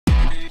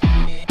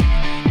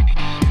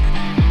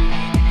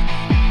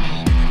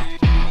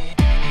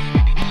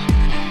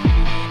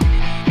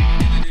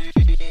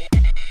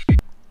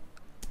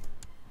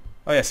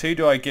yes, who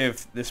do I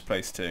give this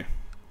place to?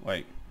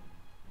 Wait.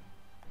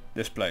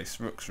 This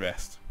place, Rook's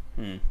Rest.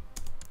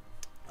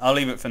 I'll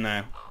leave it for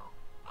now.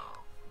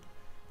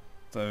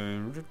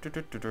 So,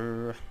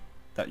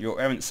 that your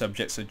errant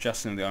subjects are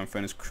Justin of the Iron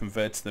Throne is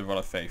converted to the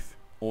Roller faith.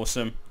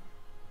 Awesome.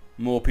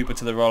 More people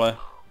to the Roller.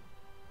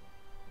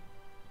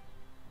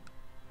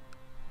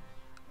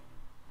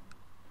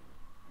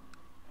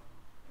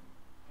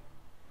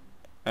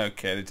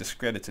 Okay, they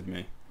discredited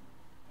me.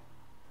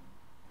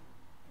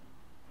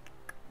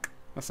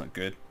 That's not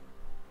good.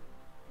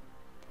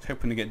 I was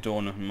hoping to get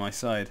Dawn on my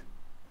side.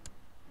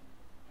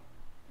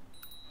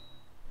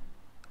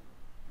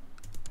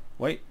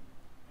 Wait.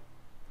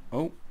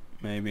 Oh,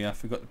 maybe I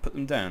forgot to put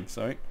them down.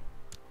 Sorry.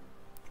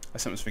 I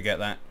sometimes forget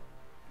that.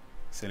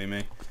 Silly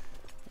me.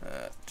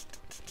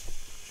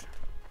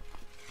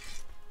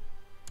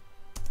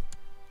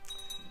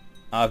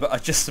 But I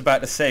was just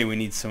about to say we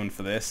need someone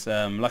for this.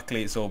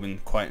 Luckily it's all been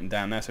quietened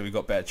down now, so we've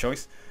got better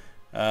choice.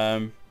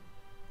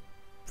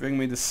 Bring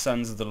me the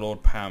sons of the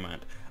Lord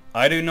Paramount.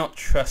 I do not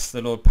trust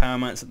the Lord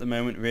Paramounts at the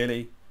moment,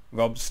 really.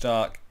 Robb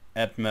Stark,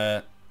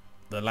 Edmure,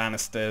 the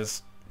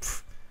Lannisters.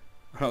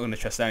 I'm not going to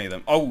trust any of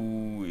them.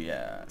 Oh,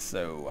 yeah.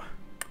 So,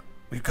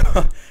 we've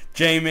got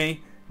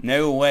Jaime.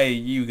 No way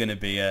you going to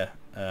be a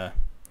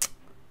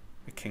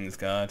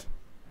Kingsguard.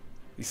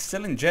 He's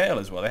still in jail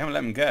as well. They haven't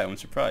let him go. I'm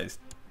surprised.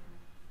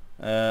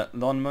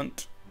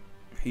 Lonmont.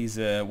 He's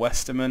a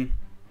Westerman.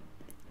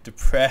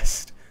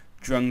 Depressed.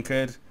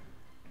 Drunkard.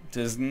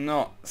 Does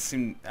not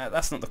seem...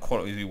 that's not the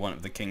qualities we want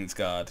of the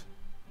Kingsguard.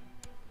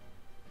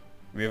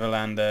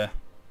 Riverlander.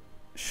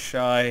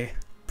 Shy.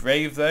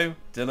 Brave, though.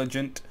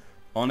 Diligent.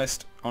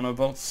 Honest.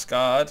 Honourable.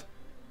 Scarred.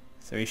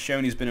 So he's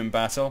shown he's been in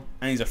battle.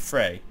 And he's a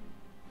Frey.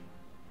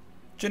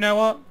 Do you know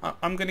what?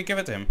 I'm going to give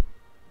it to him.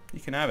 You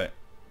can have it.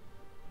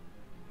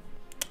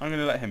 I'm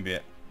going to let him be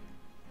it.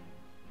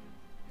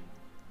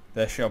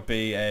 There shall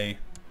be a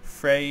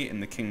Frey in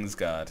the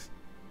Kingsguard.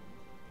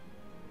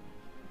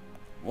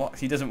 What?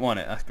 He doesn't want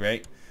it. That's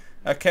great.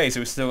 Okay,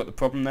 so we've still got the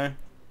problem there.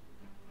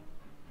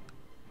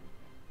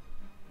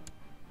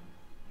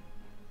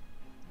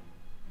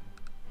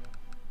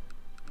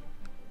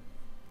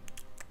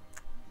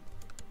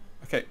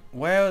 Okay,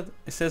 where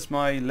it says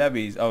my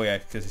levies. Oh yeah,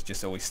 because it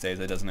just always stays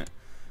there, doesn't it?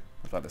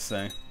 I was about to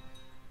say.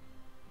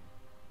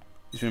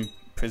 He's been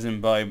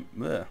imprisoned by...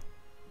 Ugh.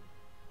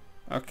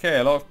 Okay,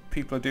 a lot of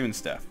people are doing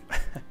stuff.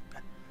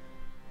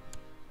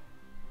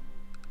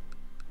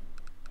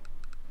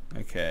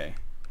 Okay.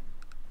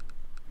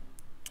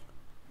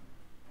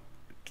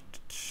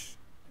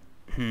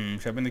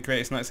 Should I bring the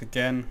Greatest Knights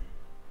again?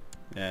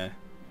 Yeah.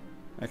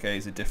 Okay,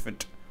 he's a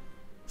different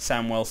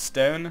Samwell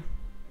Stone.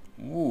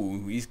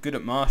 Ooh, he's good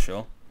at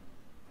martial.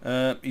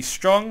 He's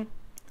strong.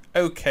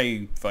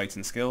 Okay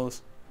fighting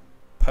skills.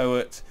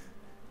 Poet.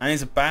 And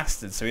he's a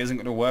bastard, so he isn't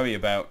going to worry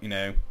about, you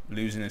know,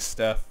 losing his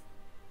stuff.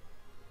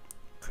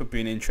 Could be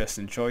an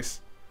interesting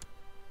choice.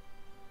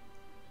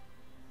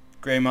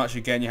 Grey March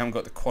again, you haven't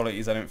got the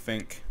qualities, I don't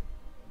think.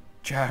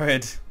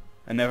 Jared,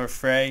 another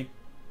Frey.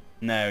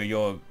 No,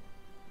 you're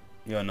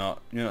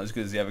not. You're not as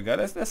good as the other guy.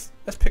 Let's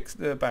pick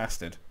the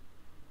bastard.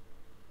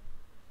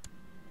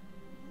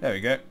 There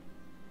we go.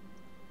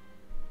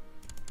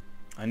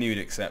 I knew you'd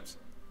accept.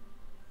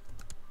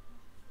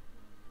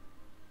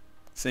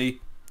 See?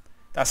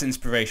 That's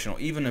inspirational.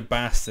 Even a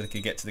bastard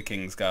could get to the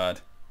Kingsguard.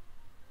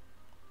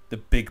 The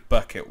big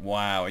bucket.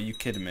 Wow, are you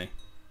kidding me?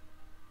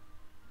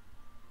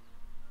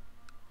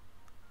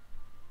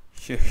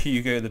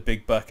 Hugo the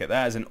Big Bucket.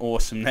 That is an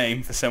awesome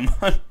name for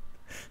someone.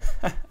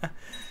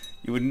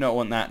 You would not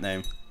want that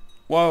name.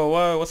 Whoa,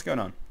 whoa, what's going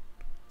on?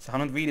 So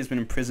Hammond Reed has been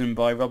imprisoned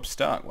by Robb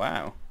Stark.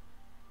 Wow.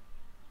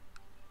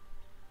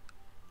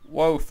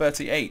 Whoa,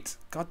 38.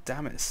 God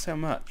damn it, it's so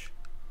much.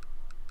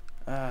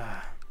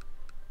 Oh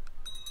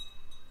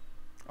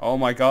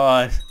my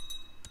god.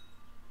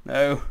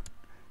 No.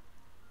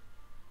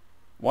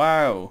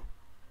 Wow.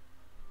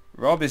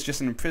 Robb is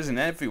just imprisoning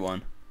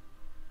everyone.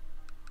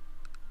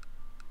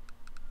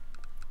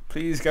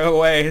 Please go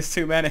away, it's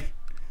too many.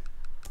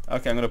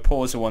 Okay, I'm going to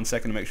pause for 1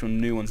 second to make sure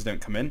new ones don't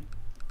come in.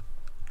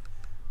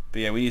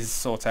 But yeah, we need to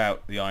sort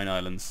out the Iron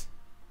Islands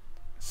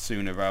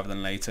sooner rather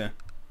than later.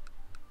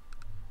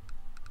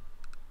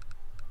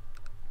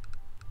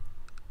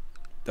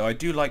 Though I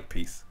do like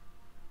peace.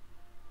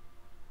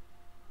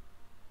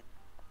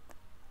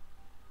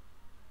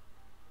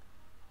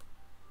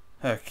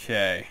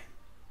 Okay.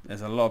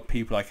 There's a lot of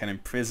people I can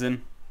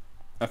imprison.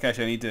 Okay,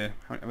 actually I need to...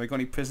 Have I got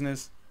any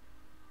prisoners?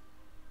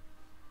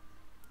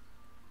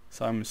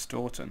 Simon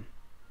Staunton.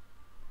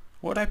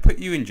 What did I put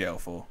you in jail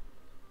for?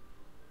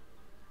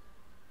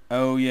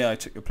 Oh yeah, I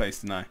took your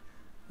place, didn't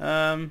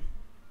I?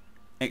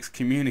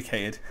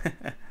 Excommunicated.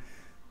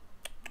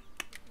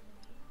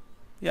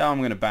 Yeah,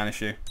 I'm gonna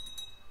banish you.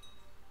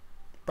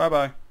 Bye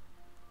bye.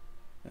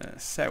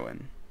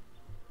 Sewin.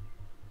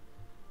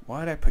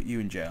 Why did I put you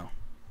in jail?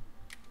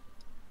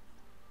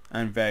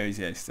 And Varys,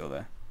 yeah, he's still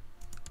there.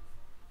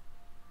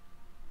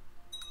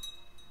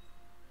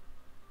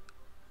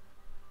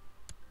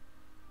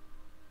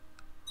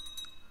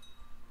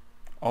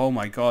 Oh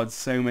my god,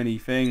 so many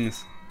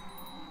things.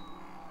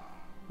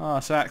 Ah,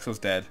 so Axel's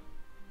dead.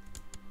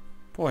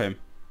 Poor him.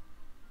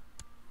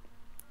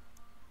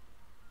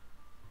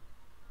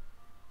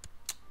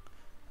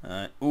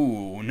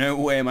 Ooh, no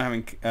way am I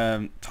having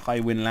Tywin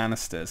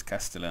Lannister as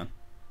Castellan.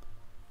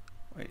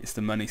 Wait, it's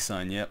the money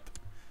sign, yep.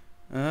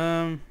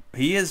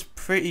 He is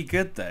pretty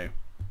good though.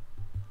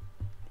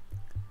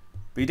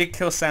 But he did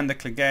kill Sandor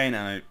Clegane,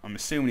 and I'm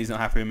assuming he's not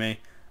happy with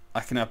me.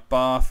 I can have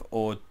Bath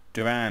or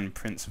Duran,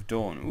 Prince of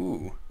Dawn.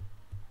 Ooh.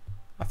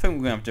 I think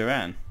we're going to have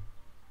Duran.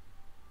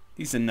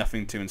 He's done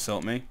nothing to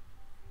insult me.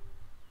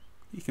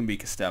 He can be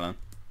Castellan.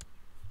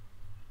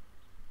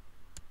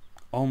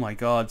 Oh my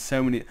god,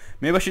 so many...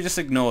 Maybe I should just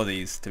ignore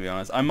these, to be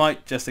honest. I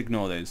might just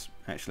ignore those,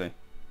 actually.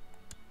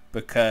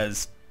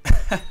 Because...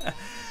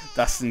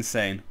 that's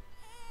insane.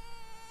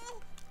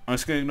 I'm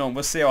just going to ignore them.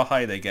 We'll see how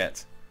high they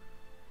get.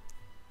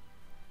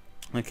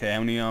 Okay, how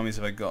many armies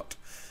have I got?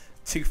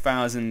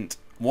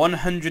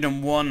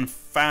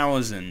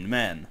 101,000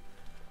 men.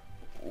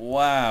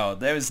 Wow,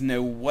 there is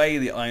no way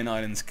the Iron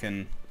Islands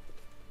can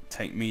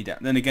take me down.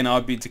 Then again,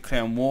 I'd be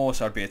declaring war,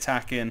 so I'd be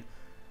attacking.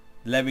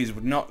 Levies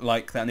would not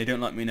like that, and they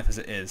don't like me enough as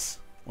it is.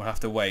 We'll have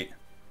to wait.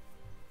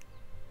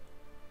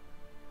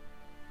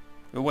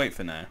 We'll wait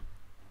for now.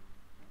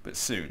 But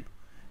soon.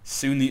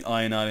 Soon the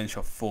Iron Islands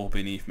shall fall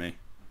beneath me.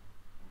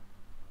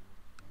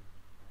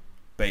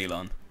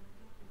 Balon.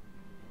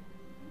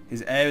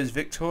 His heir is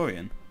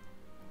Victorian.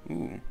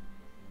 Ooh.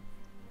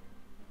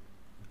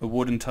 A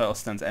warden title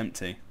stands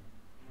empty.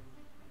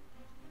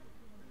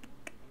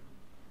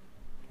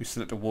 We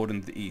select a warden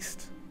of the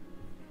east.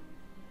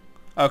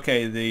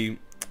 Okay, the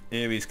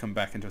Erie's come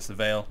back into us, the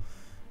Vale.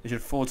 They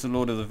should fall to the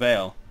Lord of the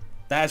Vale.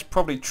 That is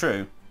probably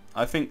true.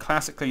 I think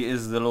classically it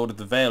is the Lord of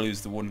the Vale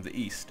who's the warden of the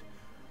east.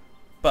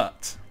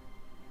 But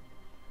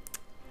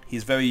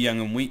he's very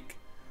young and weak.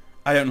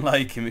 I don't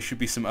like him. It should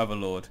be some other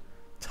lord.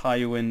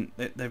 Tywin,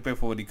 they've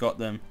both already got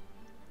them.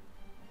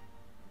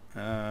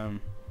 The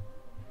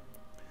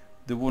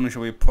warden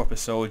shall be a proper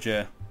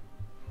soldier.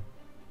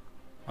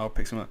 I'll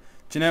pick someone.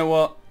 Do you know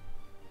what?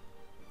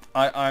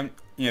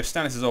 You know,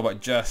 Stannis is all about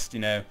just, you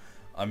know,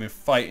 I've been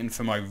fighting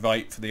for my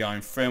right for the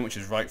Iron Throne, which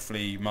is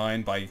rightfully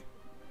mine by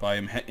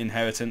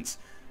inheritance,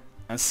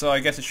 and so I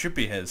guess it should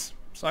be his.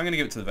 So I'm going to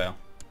give it to the Vale.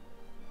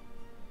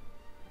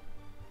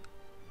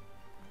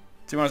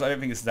 To be honest, I don't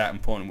think it's that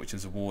important which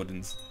is the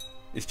warden's.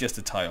 It's just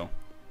a tile.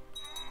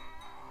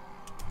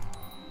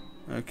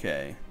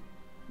 Okay.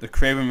 The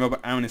craven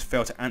Robert Arryn has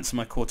failed to answer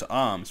my call to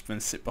arms, but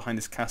then sit behind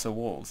his castle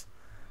walls.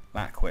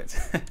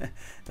 Lackwit.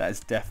 That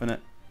is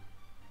definite.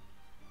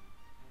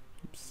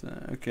 Oops,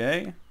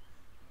 okay.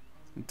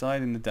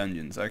 Died in the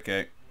dungeons.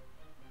 Okay.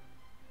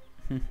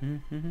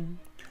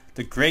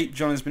 The Great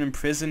John has been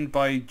imprisoned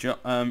by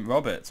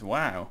Robert.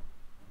 Wow.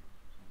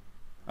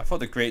 I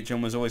thought the Great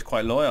John was always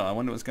quite loyal. I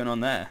wonder what's going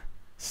on there.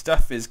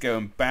 Stuff is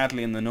going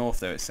badly in the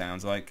north, though, it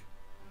sounds like.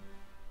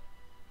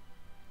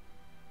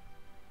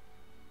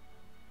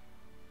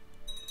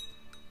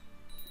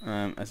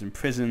 As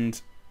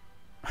imprisoned.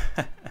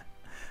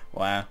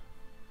 Wow.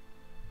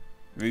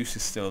 Roose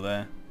is still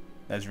there.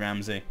 There's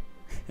Ramsay.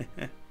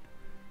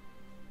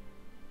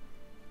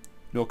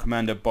 Lord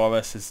Commander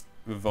Boris has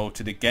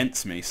revolted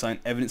against me, signed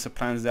evidence of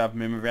plans to have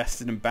him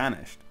arrested and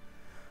banished.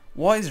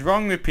 What is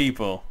wrong with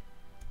people?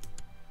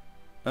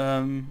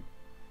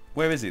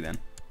 Where is he then?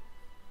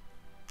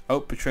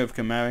 Oh, betrothed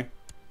can marry.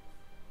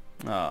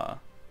 Ah.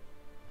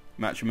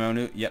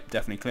 Matrimonial. Yep,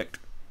 definitely clicked.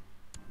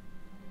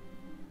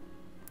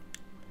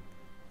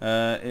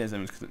 Here's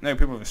no,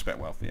 people respect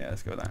wealth. Yeah,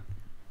 let's go with that.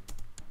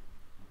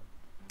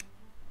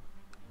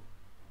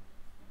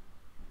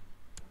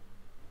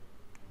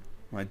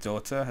 My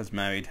daughter has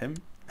married him.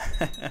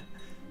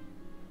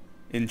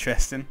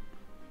 Interesting.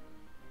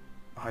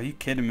 Are you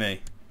kidding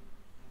me?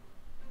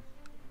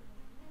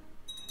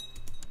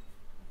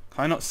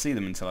 Can I not see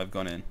them until I've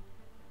gone in?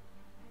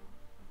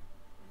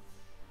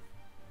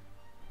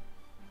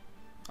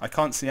 I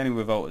can't see any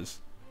revolters.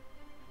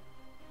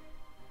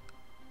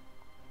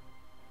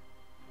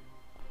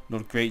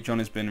 Lord Great John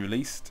has been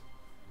released.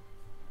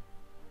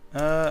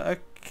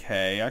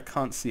 Okay, I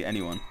can't see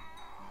anyone.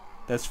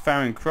 There's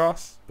Farron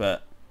Cross,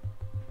 but...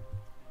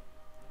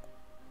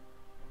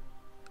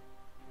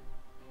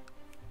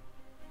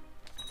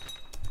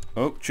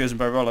 Oh, chosen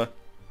by Roller.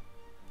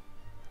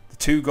 The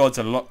two gods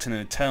are locked in an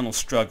eternal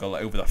struggle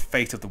over the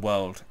fate of the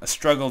world. A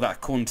struggle that,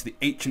 according to the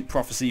ancient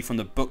prophecy from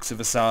the books of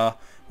Asar,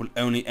 will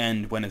only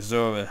end when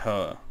Azor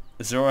Ahur.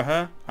 Azor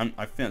Ahur? I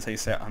think that's how you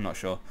say it, I'm not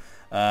sure.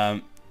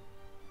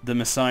 The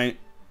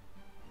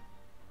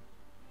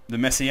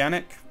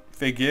Messianic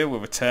figure will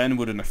return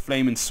wielding a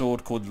flaming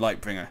sword called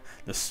Lightbringer,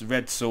 the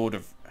Red Sword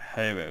of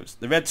Heroes.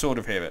 The Red Sword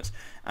of Heroes.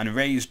 And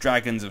raise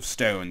dragons of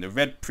stone. The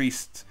Red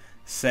Priests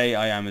say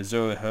I am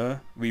Azor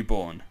Ahur,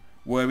 reborn.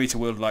 Worthy to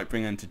wield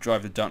Lightbringer and to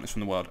drive the darkness from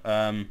the world.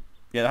 Yeah,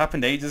 that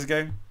happened ages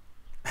ago.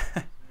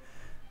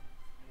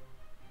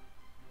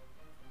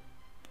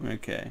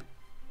 Okay.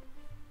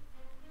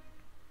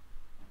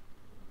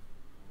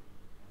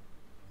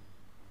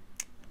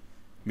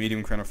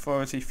 Medium crown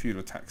authority,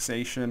 feudal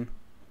taxation.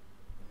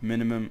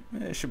 Minimum.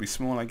 It should be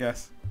small, I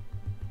guess.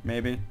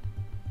 Maybe.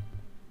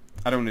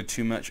 I don't want to do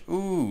too much.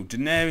 Ooh,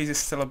 Daenerys is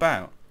still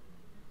about.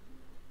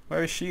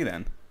 Where is she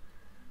then?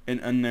 In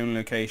unknown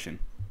location.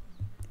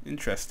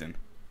 Interesting.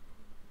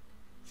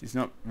 She's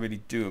not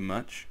really doing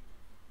much.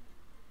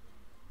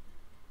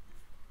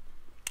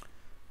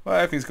 Well,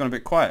 everything's gone a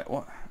bit quiet.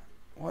 What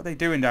are they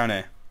doing down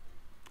here?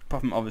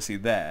 Apart from obviously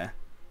there,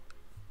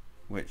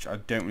 which I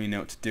don't really know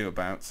what to do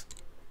about.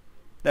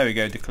 There we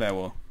go, declare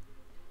war.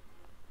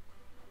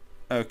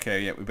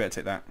 Okay, yeah, we better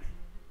take that.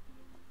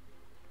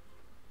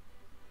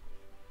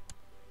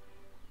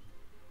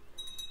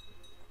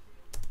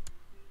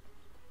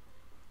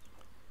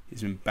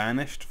 He's been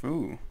banished.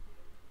 Ooh.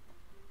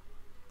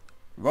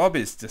 Rob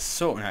is just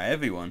sorting out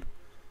everyone.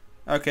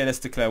 Okay, let's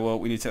declare war.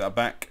 We need to take that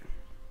back.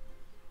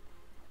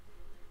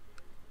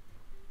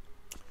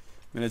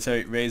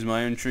 Military, raise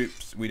my own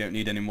troops. We don't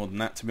need any more than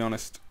that, to be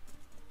honest.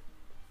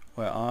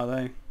 Where are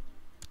they?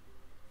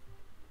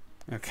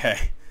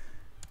 Okay.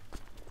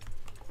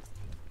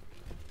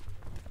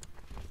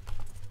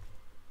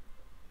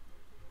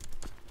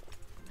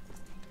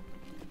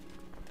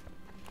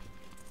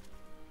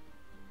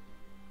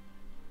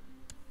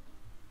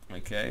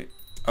 Okay.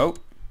 Oh.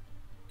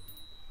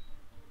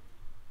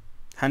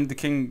 Hand the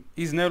king.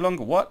 He's no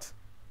longer what?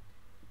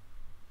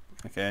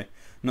 Okay.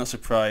 Not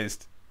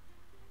surprised.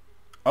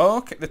 Oh,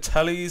 okay. The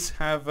Tullys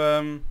have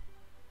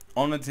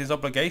honoured his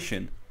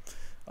obligation.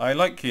 I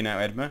like you now,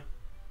 Edmure.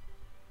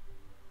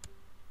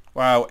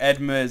 Wow,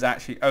 Edmure is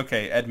actually...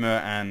 Okay,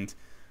 Edmure and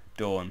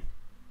Dawn.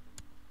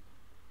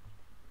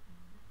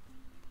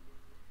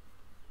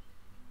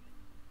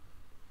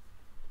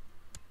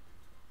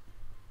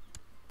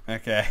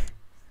 Okay.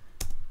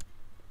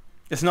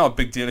 It's not a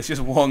big deal. It's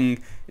just one.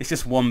 It's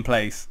just one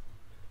place.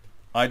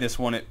 I just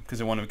want it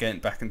because I want to get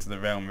it back into the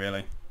realm,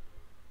 really.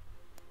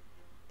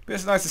 But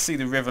it's nice to see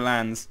the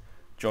Riverlands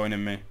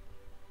joining me.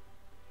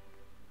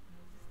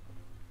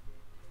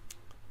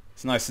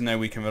 It's nice to know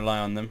we can rely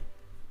on them,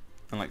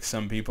 unlike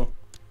some people.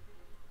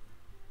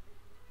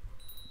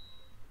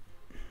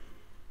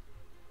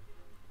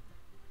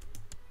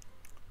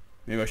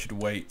 Maybe I should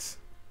wait.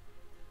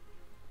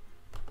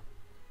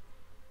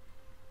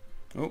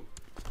 Oh,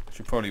 I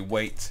should probably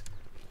wait.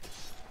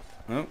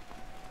 Oh.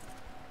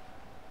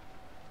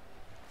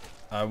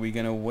 Are we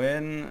gonna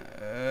win?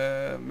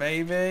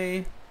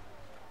 Maybe.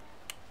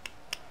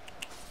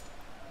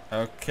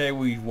 Okay,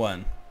 we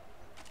won.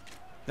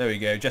 There we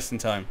go, just in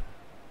time.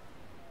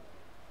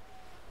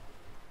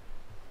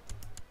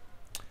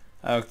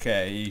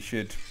 Okay, you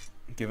should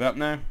give up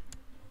now.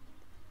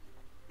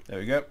 There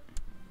we go.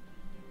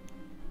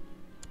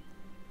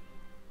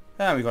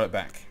 And we got it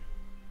back.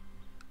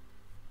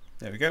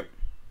 There we go.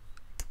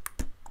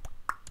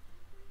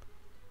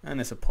 And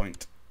there's a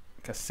point.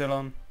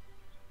 Castellon.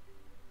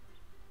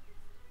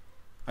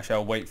 I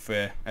shall wait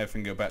for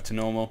everything to go back to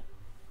normal.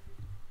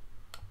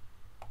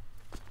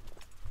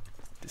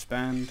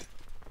 Disband.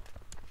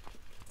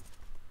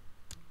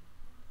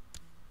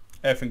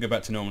 Everything go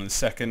back to normal in a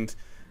second,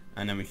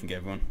 and then we can get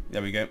everyone.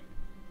 There we go.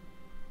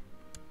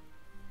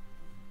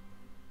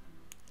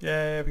 Yeah,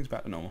 everything's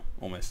back to normal,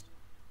 almost.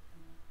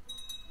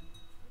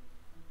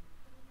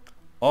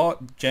 Oh,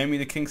 Jamie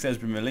the King has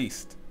been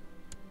released.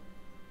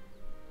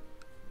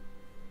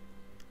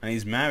 And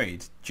he's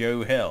married.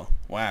 Joe Hill.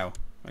 Wow.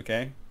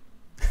 Okay.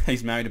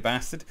 He's married a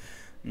bastard.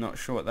 Not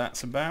sure what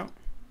that's about.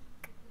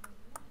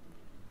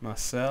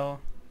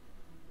 Marcel.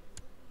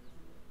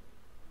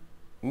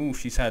 Ooh,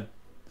 she's had...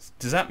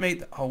 Does that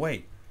make... Oh,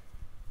 wait.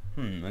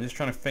 I'm just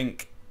trying to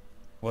think.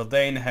 Will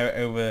they inherit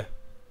over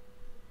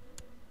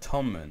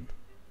Tommen?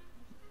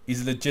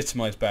 He's a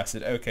legitimized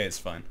bastard. Okay, it's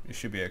fine. It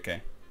should be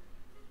okay.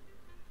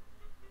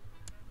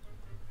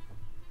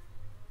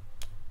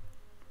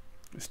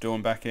 Is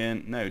Dawn back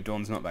in? No,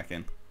 Dawn's not back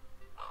in.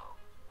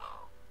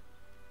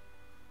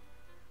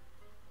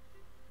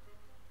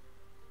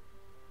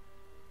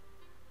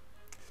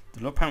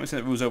 The Lord Paramount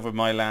that rules over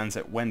my lands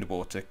at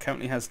Wendwater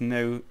currently has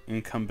no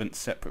incumbent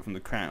separate from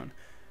the crown.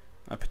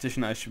 I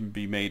petition that I should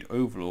be made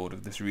overlord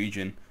of this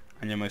region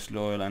and your most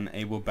loyal and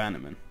able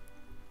bannerman.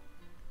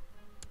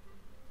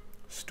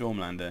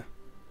 Stormlander.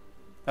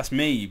 That's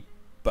me,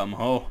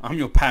 bumhole. I'm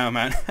your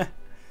paramount.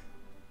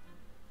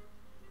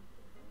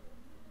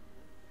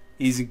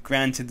 He's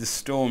granted the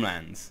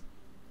Stormlands.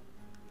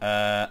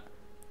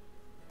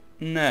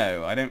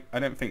 No, I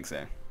don't think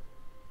so.